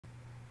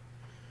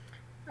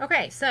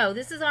Okay, so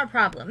this is our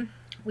problem.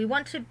 We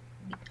want to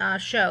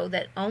show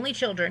that only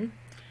children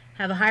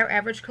have a higher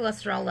average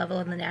cholesterol level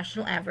than the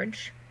national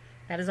average.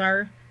 That is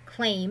our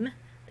claim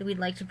that we'd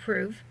like to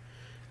prove.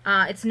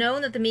 It's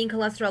known that the mean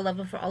cholesterol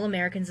level for all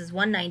Americans is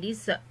 190,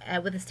 so,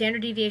 with a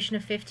standard deviation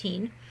of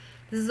 15.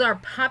 This is our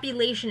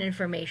population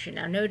information.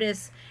 Now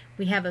notice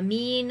we have a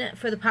mean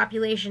for the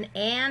population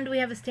and we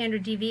have a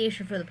standard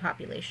deviation for the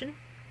population.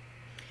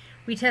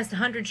 We test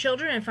 100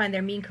 children and find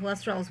their mean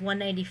cholesterol is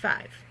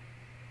 195.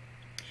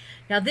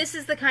 Now this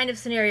is the kind of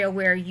scenario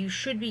where you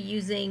should be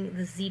using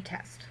the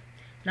z-test,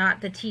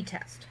 not the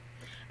t-test.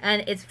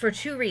 And it's for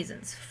two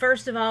reasons.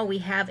 First of all, we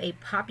have a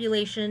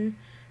population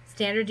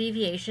standard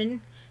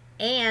deviation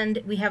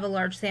and we have a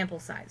large sample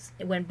size.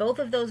 When both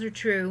of those are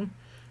true,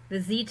 the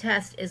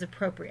z-test is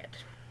appropriate.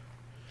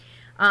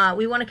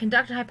 We want to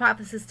conduct a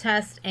hypothesis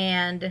test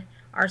and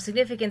our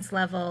significance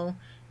level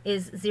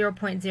is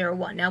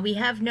 0.01. Now we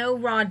have no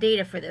raw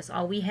data for this.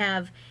 All we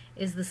have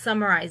is the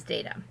summarized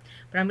data.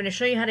 But I'm going to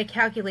show you how to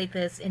calculate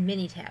this in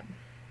Minitab.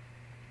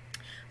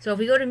 So if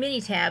we go to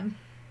Minitab,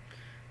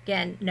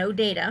 again, no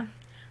data,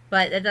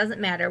 but it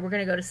doesn't matter. We're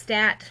going to go to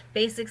Stat,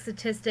 Basic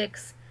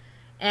Statistics,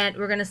 and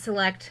we're going to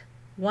select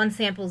one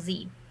sample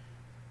Z.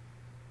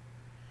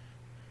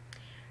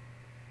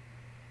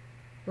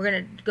 We're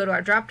going to go to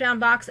our drop-down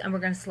box and we're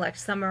going to select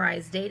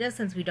Summarize Data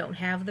since we don't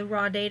have the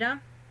raw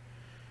data.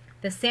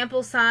 The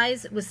sample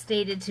size was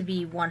stated to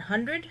be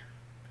 100.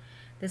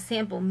 The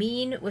sample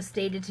mean was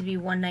stated to be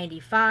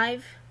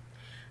 195.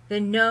 The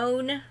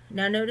known,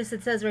 now notice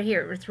it says right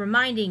here, it's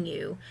reminding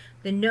you,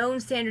 the known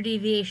standard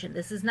deviation.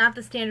 This is not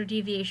the standard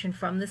deviation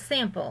from the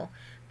sample.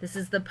 This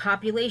is the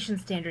population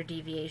standard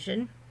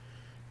deviation.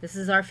 This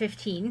is our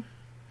 15.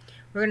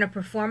 We're going to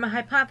perform a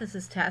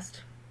hypothesis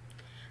test.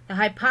 The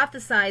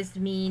hypothesized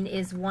mean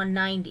is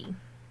 190.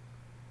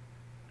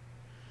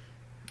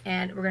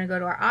 And we're going to go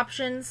to our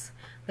options.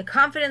 The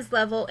confidence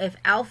level, if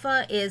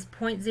alpha is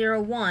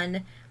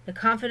 0.01, the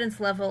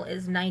confidence level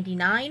is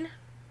 99.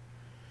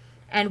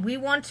 And we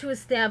want to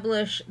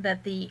establish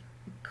that the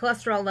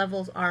cholesterol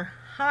levels are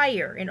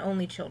higher in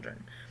only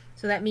children.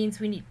 So that means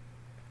we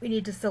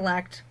need to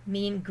select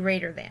mean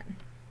greater than.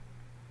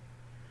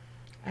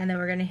 And then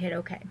we're going to hit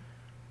OK.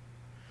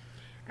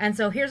 And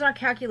so here's our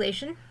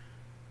calculation.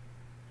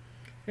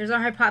 Here's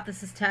our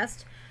hypothesis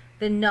test.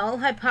 The null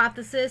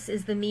hypothesis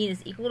is the mean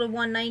is equal to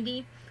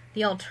 190.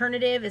 The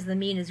alternative is the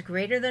mean is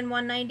greater than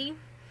 190.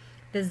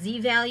 The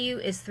z-value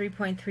is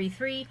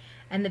 3.33,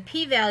 and the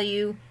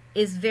p-value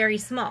is very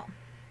small.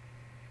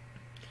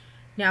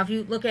 Now, if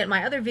you look at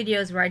my other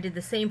videos where I did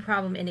the same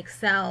problem in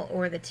Excel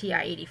or the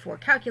TI-84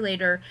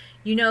 calculator,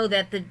 you know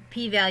that the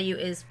p-value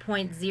is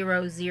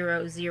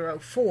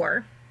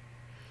 0.0004,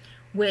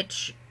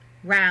 which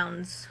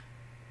rounds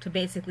to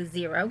basically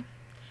 0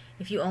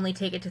 if you only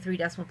take it to 3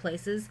 decimal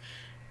places.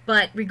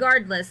 But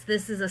regardless,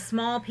 this is a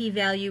small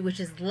p-value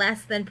which is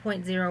less than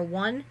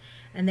 0.01,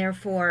 and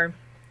therefore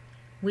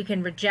we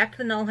can reject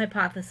the null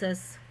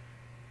hypothesis,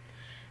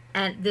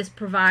 and this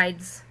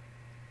provides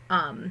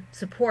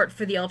support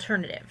for the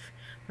alternative.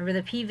 Remember,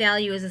 the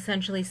p-value is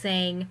essentially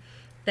saying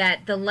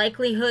that the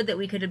likelihood that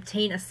we could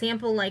obtain a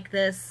sample like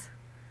this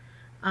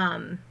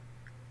under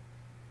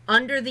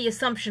the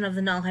assumption of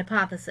the null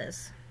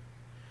hypothesis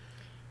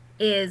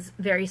is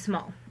very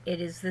small.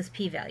 It is this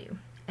p-value.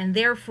 And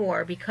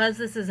therefore, because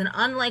this is an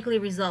unlikely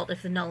result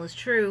if the null is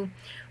true,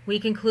 we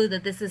conclude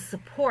that this is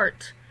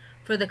support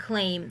for the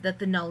claim that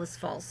the null is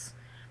false.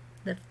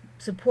 The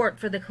support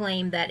for the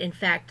claim that, in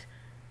fact,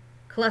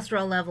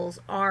 cholesterol levels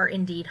are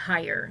indeed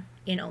higher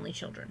in only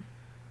children.